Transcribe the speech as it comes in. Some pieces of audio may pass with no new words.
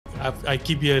I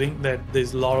keep hearing that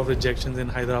there's a lot of rejections in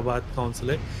Hyderabad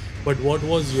Consulate, but what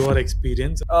was your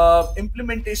experience?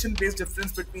 Implementation based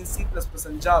difference between C++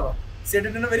 and Java. Said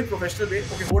it in a very professional way.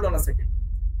 Okay, hold on a second.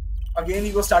 Again,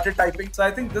 he was started typing. So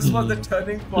I think this was the Mhm.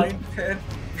 turning point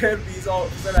where Visa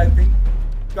officer, I think,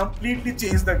 completely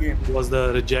changed the game. Was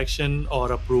the rejection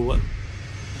or approval?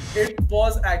 It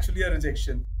was actually a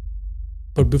rejection.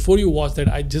 But before you watch that,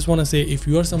 I just want to say if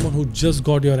you are someone who just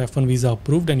got your F1 visa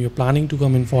approved and you're planning to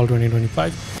come in fall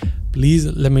 2025, please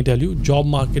let me tell you, job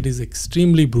market is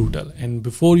extremely brutal. And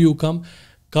before you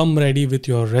come ready with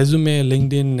your resume,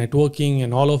 LinkedIn, networking,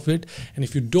 and all of it. And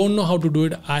if you don't know how to do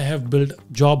it, I have built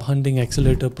Job Hunting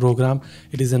Accelerator program.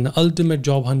 It is an ultimate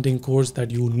job hunting course that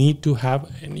you need to have.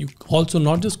 And you also,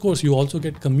 not just course, you also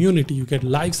get community, you get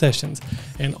live sessions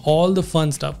and all the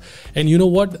fun stuff. And you know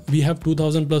what? We have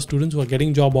 2000 plus students who are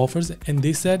getting job offers, and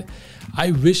they said,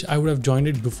 I wish I would have joined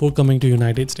it before coming to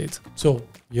United States. So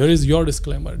here is your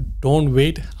disclaimer. Don't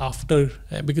wait after,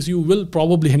 because you will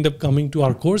probably end up coming to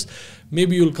our course.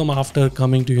 Maybe you'll come after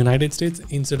coming to United States.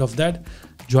 Instead of that,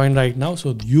 join right now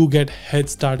so you get head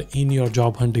start in your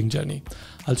job hunting journey.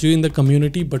 I'll see you in the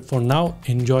community, but for now,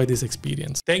 enjoy this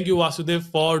experience. Thank you, Vasudev,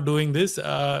 for doing this.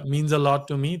 Means a lot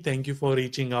to me. Thank you for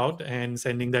reaching out and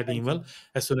sending that Thank you. email.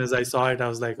 As soon as I saw it, I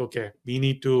was like, okay, we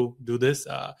need to do this,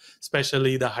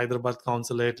 especially the Hyderabad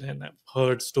Consulate. And I've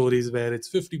heard stories where it's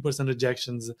 50%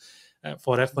 rejections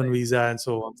for F1 Right. visa. And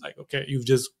so I'm like, okay, you've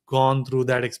just gone through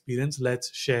that experience.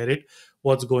 Let's share it.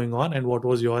 What's going on and what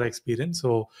was your experience?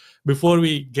 So before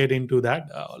we get into that,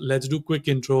 let's do quick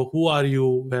intro. Who are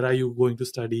you? Where are you going to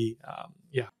study?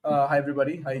 Yeah. Hi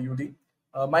everybody. Hi Yudi.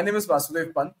 My name is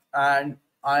Vasudev Pant, and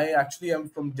I actually am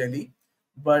from Delhi,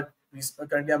 but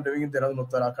currently I'm living in Dehradun,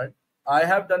 Uttarakhand. I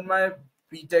have done my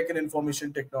BTech in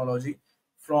Information Technology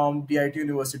from DIT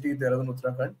University, Dehradun,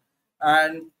 Uttarakhand,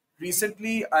 and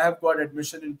recently I have got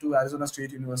admission into Arizona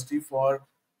State University for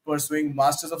pursuing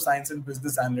Masters of Science in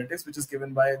Business Analytics, which is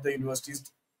given by the university's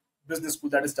business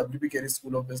school, that is WP Carey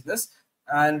School of Business.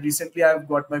 And recently I have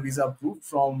got my visa approved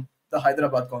from the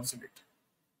Hyderabad Consulate.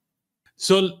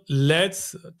 So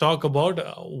let's talk about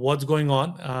what's going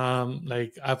on.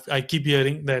 I keep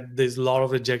hearing that there's a lot of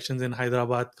rejections in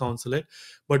Hyderabad Consulate,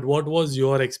 but what was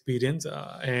your experience?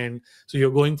 And so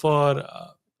you're going for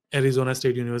Arizona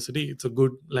State University. It's a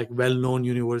good, like, well-known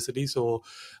university. So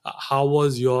how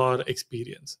was your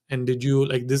experience? And did you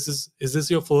like this? Is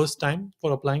this your first time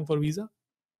for applying for visa?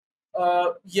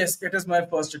 Yes, it is my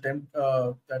first attempt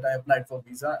that I applied for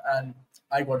visa, and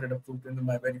I got it approved in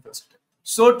my very first attempt.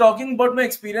 So talking about my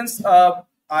experience, I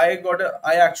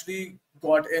actually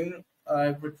got in. I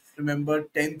would remember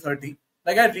 10:30.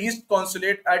 Like I reached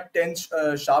consulate at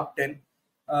 10 sharp 10,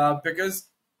 because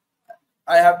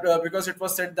I have because it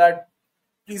was said that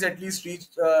please at least reach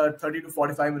 30 to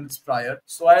 45 minutes prior.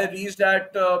 So I reached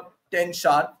at 10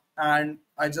 sharp, and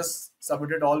I just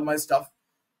submitted all my stuff,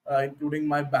 including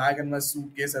my bag and my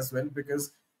suitcase as well,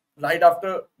 because right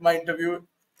after my interview,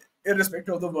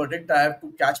 irrespective of the verdict, I have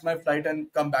to catch my flight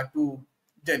and come back to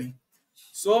Delhi.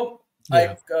 So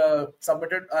Yeah.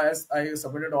 I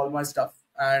submitted all my stuff,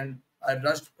 and I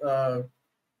rushed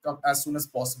come as soon as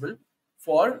possible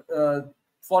for uh,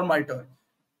 for my turn.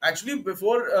 Actually,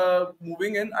 before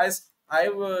moving in, I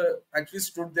actually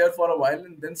stood there for a while,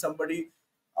 and then somebody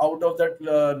out of that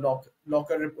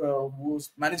locker who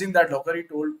was managing that locker,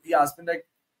 he asked me like,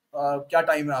 "क्या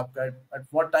time है आपका? At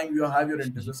what time you have your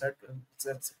interview?" I said,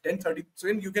 "It's 10:30, so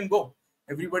you can go.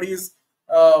 Everybody is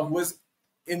who is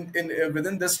in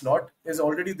within this slot is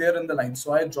already there in the line."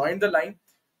 So I joined the line,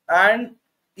 and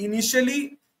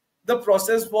initially the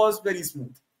process was very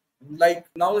smooth. Like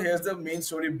now, here's the main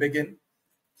story begin.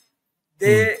 Hmm.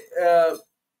 They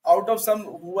out of some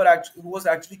who was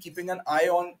actually keeping an eye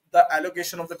on the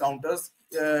allocation of the counters.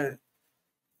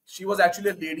 She was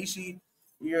actually a lady. She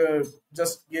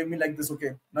just gave me like this.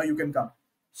 Okay, now you can come.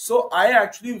 So I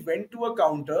actually went to a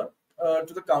counter,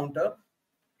 to the counter,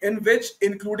 in which,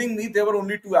 including me, there were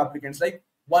only two applicants. Like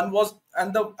one was,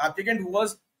 and the applicant who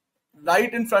was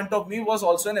right in front of me was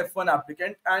also an F1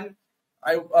 applicant, and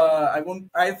I won't.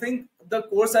 I think the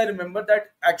course I remember that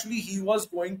actually he was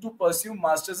going to pursue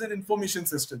masters in information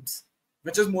systems,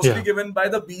 which is mostly Yeah. given by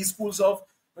the B schools of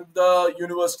the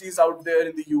universities out there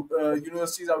in the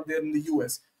universities out there in the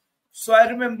US. So I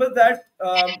remember that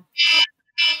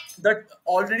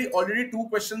already two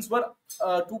questions were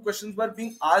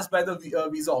being asked by the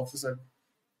visa officer,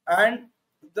 and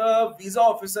the visa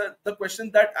officer, the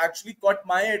question that actually caught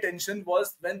my attention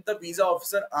was when the visa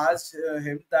officer asked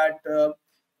him that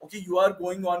okay, you are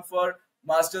going on for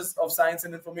masters of science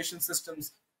in information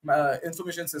systems,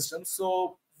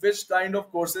 so which kind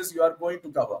of courses you are going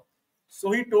to cover.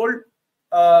 So he told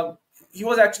he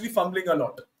was actually fumbling a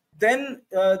lot. Then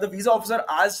the visa officer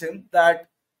asked him that,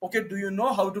 okay, do you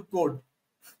know how to code?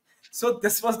 So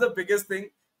this was the biggest thing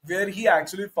where he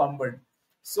actually fumbled.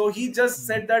 So he just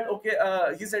said that, okay,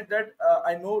 he said that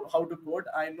I know how to code.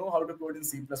 I know how to code in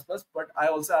C++, but I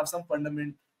also have some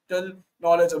fundamental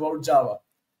knowledge about Java.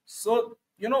 So,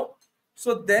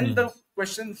 so then the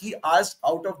question he asked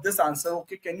out of this answer,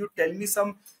 okay, can you tell me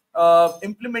some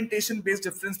implementation based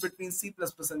difference between C++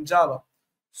 and Java?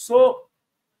 So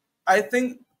I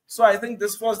think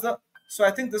this was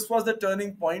the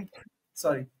turning point.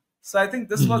 Sorry. So I think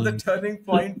this was the turning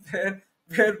point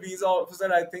where visa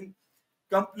officer, I think,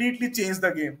 completely changed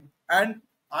the game. And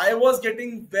I was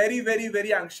getting very, very,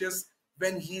 very anxious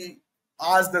when he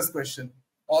asked this question.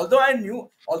 Although I knew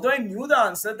the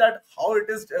answer, that how it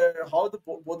is, how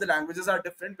both the languages are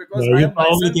different, because Yeah, I you're am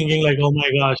probably myself. thinking like, oh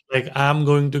my gosh, like I'm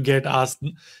going to get asked,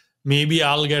 maybe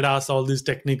I'll get asked all these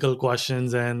technical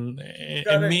questions, and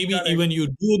Correct, maybe correct. even you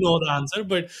do know the answer,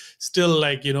 but still,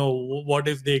 like, what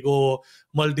if they go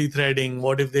multi-threading?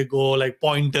 What if they go like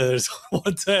pointers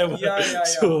whatsoever? Yeah, yeah, yeah.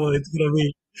 So it's gonna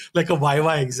be like a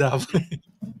Viva exam.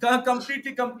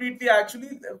 Completely.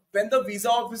 Actually, when the visa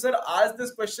officer asked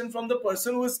this question from the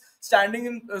person who is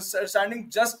standing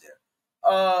just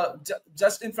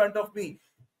in front of me,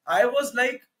 I was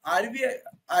like, are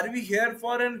we here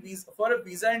for a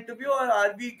visa interview, or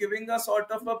are we giving a sort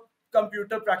of a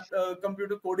computer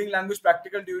coding language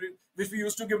practical during which we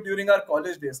used to give during our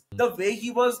college days? The way he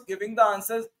was giving the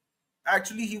answers,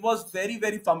 actually, he was very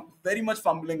much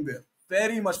fumbling there,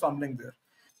 very much fumbling there.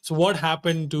 So what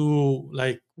happened to,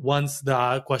 like, once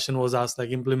the question was asked, like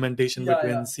implementation Yeah,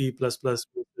 between yeah. C++ versus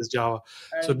Java?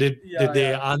 So And did yeah, they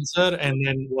yeah. answer, and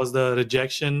then was the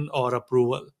rejection or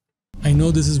approval? I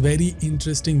know this is very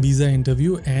interesting visa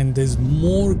interview, and there's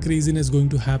more craziness going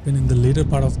to happen in the later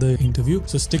part of the interview,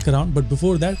 so stick around. But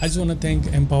before that, I just want to thank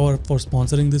MPOWER for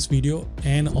sponsoring this video,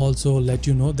 and also let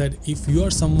you know that if you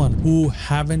are someone who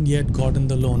haven't yet gotten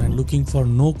the loan and looking for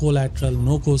no collateral,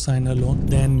 no cosigner loan,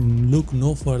 then look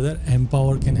no further.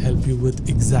 MPOWER can help you with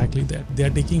exactly that. They are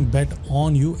taking bet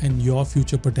on you and your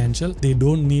future potential. They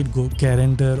don't need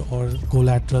guarantor or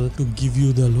collateral to give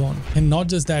you the loan. And not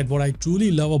just that, what I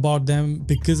truly love about them,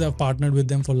 because I've partnered with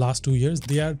them for last 2 years,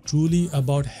 they are truly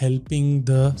about helping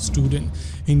the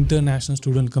international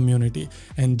student community.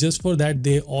 And just for that,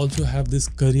 they also have this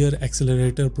career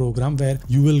accelerator program where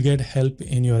you will get help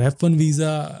in your F1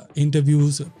 visa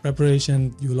interviews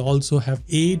preparation. You will also have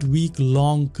 8-week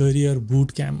long career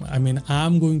boot camp. I mean,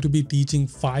 I'm going to be teaching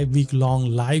 5-week long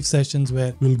live sessions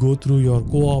where we'll go through your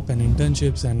co-op and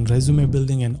internships and resume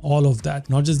building and all of that.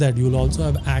 Not just that, you'll also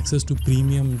have access to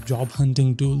premium job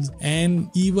hunting tools, and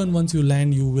even once you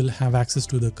land, you will have access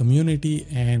to the community,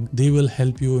 and they will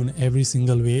help you in every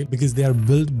single way because they are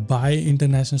built by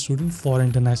international students for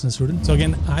international students. So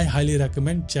again, I highly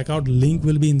recommend, check out, link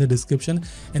will be in the description.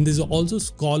 And there's also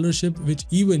scholarship, which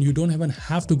even you don't even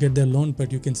have to get their loan,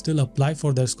 but you can still apply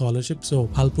for their scholarship. So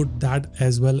I'll put that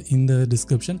as well in the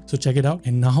description, so check it out.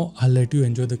 And now I'll let you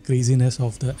enjoy the craziness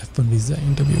of the F1 visa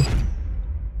interview.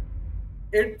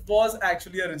 It was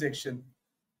actually a rejection.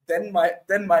 Then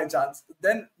my chance.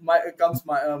 Then comes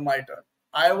my turn.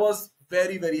 I was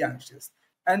very, very anxious.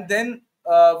 And then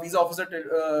visa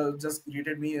officer just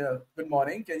greeted me. Good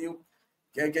morning. Can you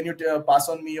pass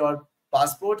on me your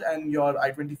passport and your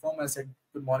I-20 form? I said,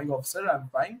 good morning, officer. I'm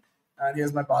fine. And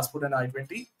here's my passport and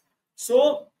I-20.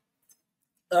 So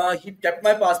he kept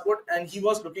my passport and he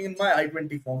was looking in my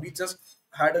I-20 form. He just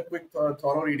had a quick,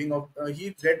 thorough reading of.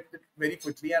 He read it very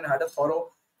quickly and had a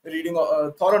thorough reading,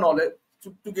 thorough knowledge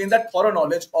to gain that thorough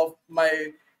knowledge of my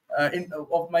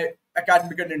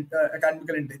academical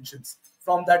intentions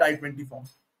from that I-20 form.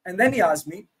 And then he asked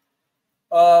me,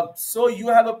 so you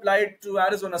have applied to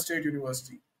Arizona State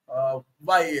University.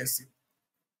 Why ASU?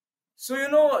 So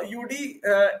Yudi,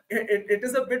 it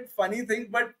is a bit funny thing,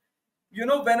 but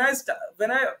when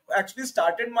I actually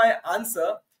started my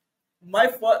answer,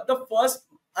 the first,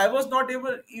 I was not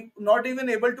even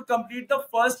able to complete the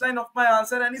first line of my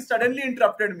answer, and he suddenly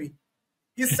interrupted me.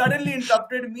 He suddenly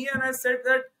interrupted me, and I said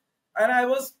that, and I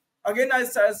was again,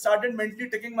 started mentally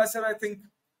taking myself. I think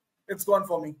it's gone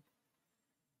for me.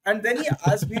 And then he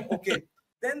asked me, okay.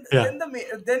 Yeah.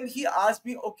 Then he asked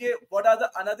me, okay, what are the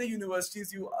another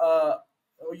universities you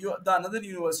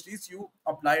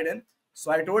applied in?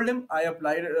 So I told him I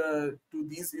applied to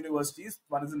these universities.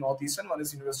 One is in Northeastern, one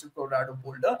is University of Colorado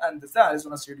Boulder, and this is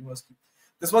Arizona State University.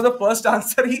 This was the first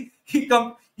answer. He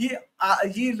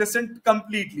listened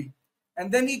completely,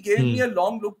 and then he gave me a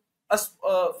long look.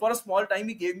 For a small time,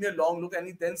 he gave me a long look, and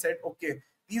he then said, okay,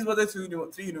 these were the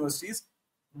three universities.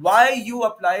 why you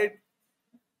applied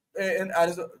in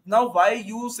Arizona. Now, why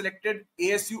you selected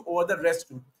ASU over the rest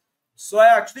group? So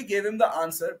I actually gave him the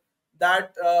answer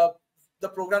that the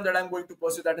program that I'm going to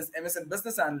pursue, that is MS in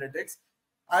Business Analytics,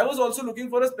 I was also looking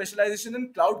for a specialization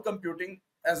in cloud computing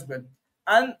as well.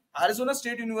 And Arizona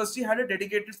State University had a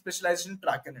dedicated specialization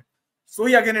track in it. So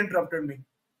he again interrupted me.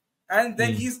 And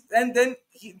then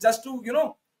he just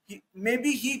to,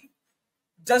 maybe he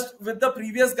just with the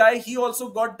previous guy, he also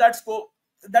got that scope,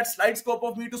 that slight scope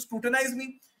of me to scrutinize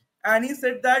me. And he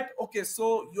said that, okay,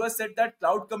 so you have said that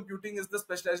cloud computing is the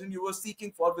specialization you were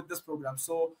seeking for with this program.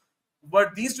 So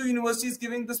were these two universities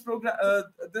giving this program,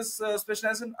 this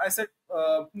specialization? I said,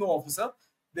 no, officer.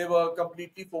 They were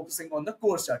completely focusing on the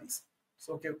core studies.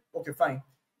 So, okay, fine.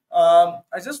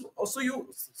 I just also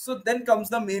so then comes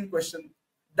the main question,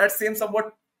 that same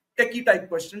somewhat tech geek type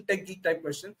question.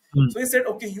 So he said,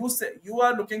 okay, you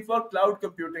are looking for cloud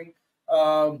computing,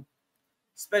 the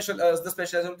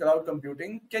specialization in cloud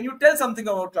computing. Can you tell something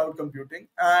about cloud computing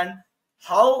and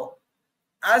how,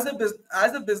 as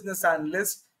a business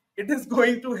analyst, it is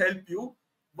going to help you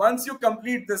once you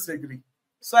complete this degree?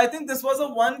 So I think this was a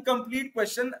one complete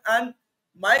question, and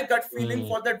my gut feeling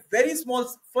for that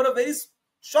for a very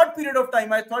short period of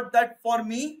time, I thought that for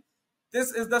me,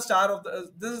 this is the star of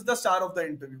the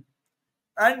interview.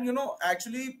 And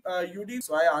actually, Yudi,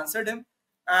 so I answered him,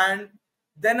 and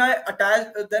then I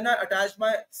attached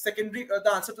my secondary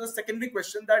the answer to the secondary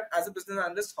question, that as a business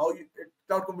analyst, how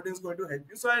cloud computing is going to help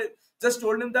you. So I just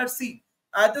told him that, see,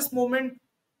 at this moment,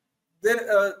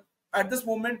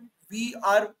 we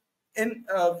are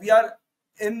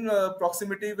in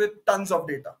proximity with tons of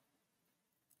data,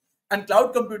 and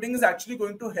cloud computing is actually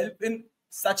going to help in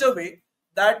such a way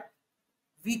that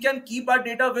we can keep our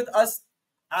data with us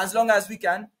as long as we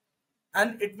can,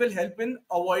 and it will help in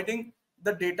avoiding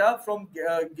the data from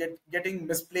getting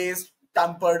misplaced,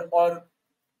 tampered, or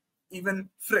even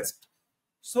frisked.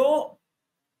 So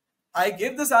I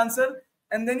gave this answer,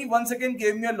 and then he once again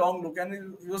gave me a long look,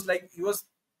 and he was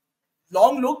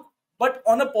long look, but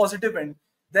on a positive end.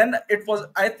 Then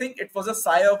I think it was a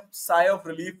sigh of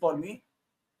relief for me,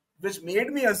 which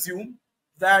made me assume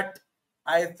that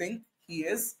I think he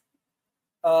is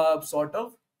sort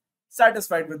of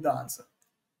satisfied with the answer.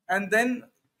 And then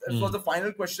it was the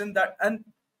final question, that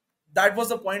was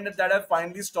the point that I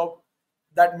finally stopped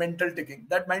that mental ticking.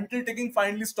 That mental ticking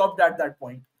finally stopped at that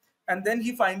point. And then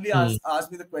he finally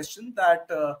asked me the question that,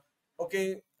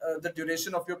 the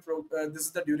duration of your this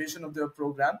is the duration of the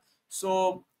program.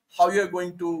 So how you are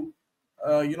going to,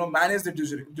 manage the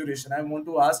duration? I want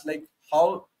to ask, like,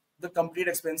 how the complete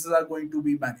expenses are going to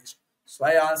be managed. So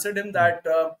I answered him that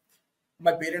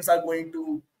my parents are going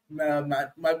to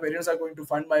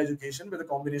fund my education with a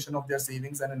combination of their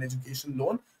savings and an education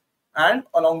loan, and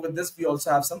along with this, we also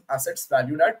have some assets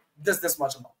valued at this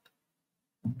much amount.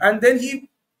 And then he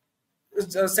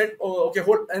said, oh, okay,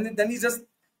 hold. And then he just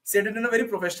said it in a very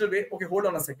professional way. Okay, hold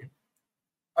on a second.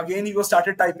 Again, he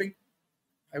started typing.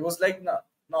 I was like,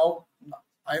 now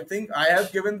I think I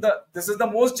have given this is the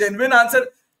most genuine answer,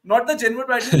 not the genuine,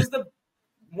 but this is the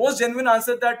most genuine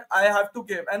answer that I have to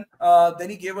give. And then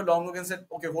he gave a long look and said,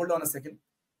 okay, hold on a second.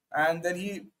 And then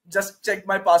he just checked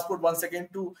my passport once again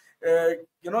to,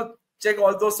 check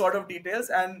all those sort of details.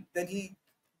 And then he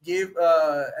gave,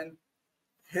 and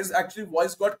his actually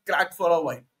voice got cracked for a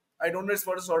while. I don't know, it's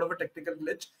for a sort of a technical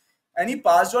glitch. And he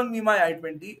passed on me my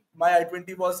I-20. My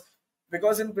I-20 was,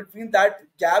 because in between that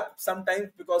gap,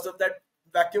 sometimes because of that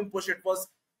vacuum push, it was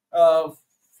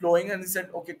flowing. And he said,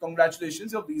 okay,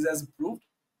 congratulations, your visa is approved.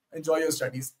 Enjoy your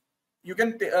studies. You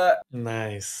can...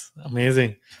 Nice.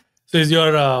 Amazing. So is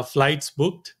your flights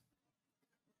booked?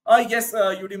 Yes,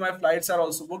 Yudi, my flights are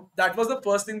also booked. That was the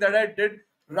first thing that I did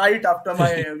right after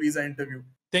my visa interview.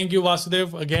 Thank you,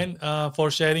 Vasudev, again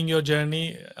for sharing your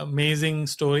journey. Amazing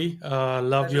story.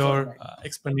 Love your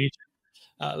explanation.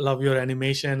 Love your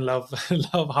animation. Love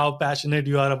how passionate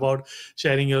you are about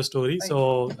sharing your story.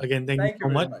 Again, thank you so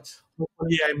much.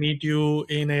 Hopefully, I meet you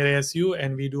in ASU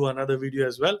and we do another video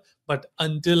as well. But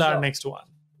until our next one.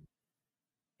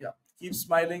 Yeah, keep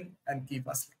smiling and keep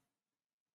hustling.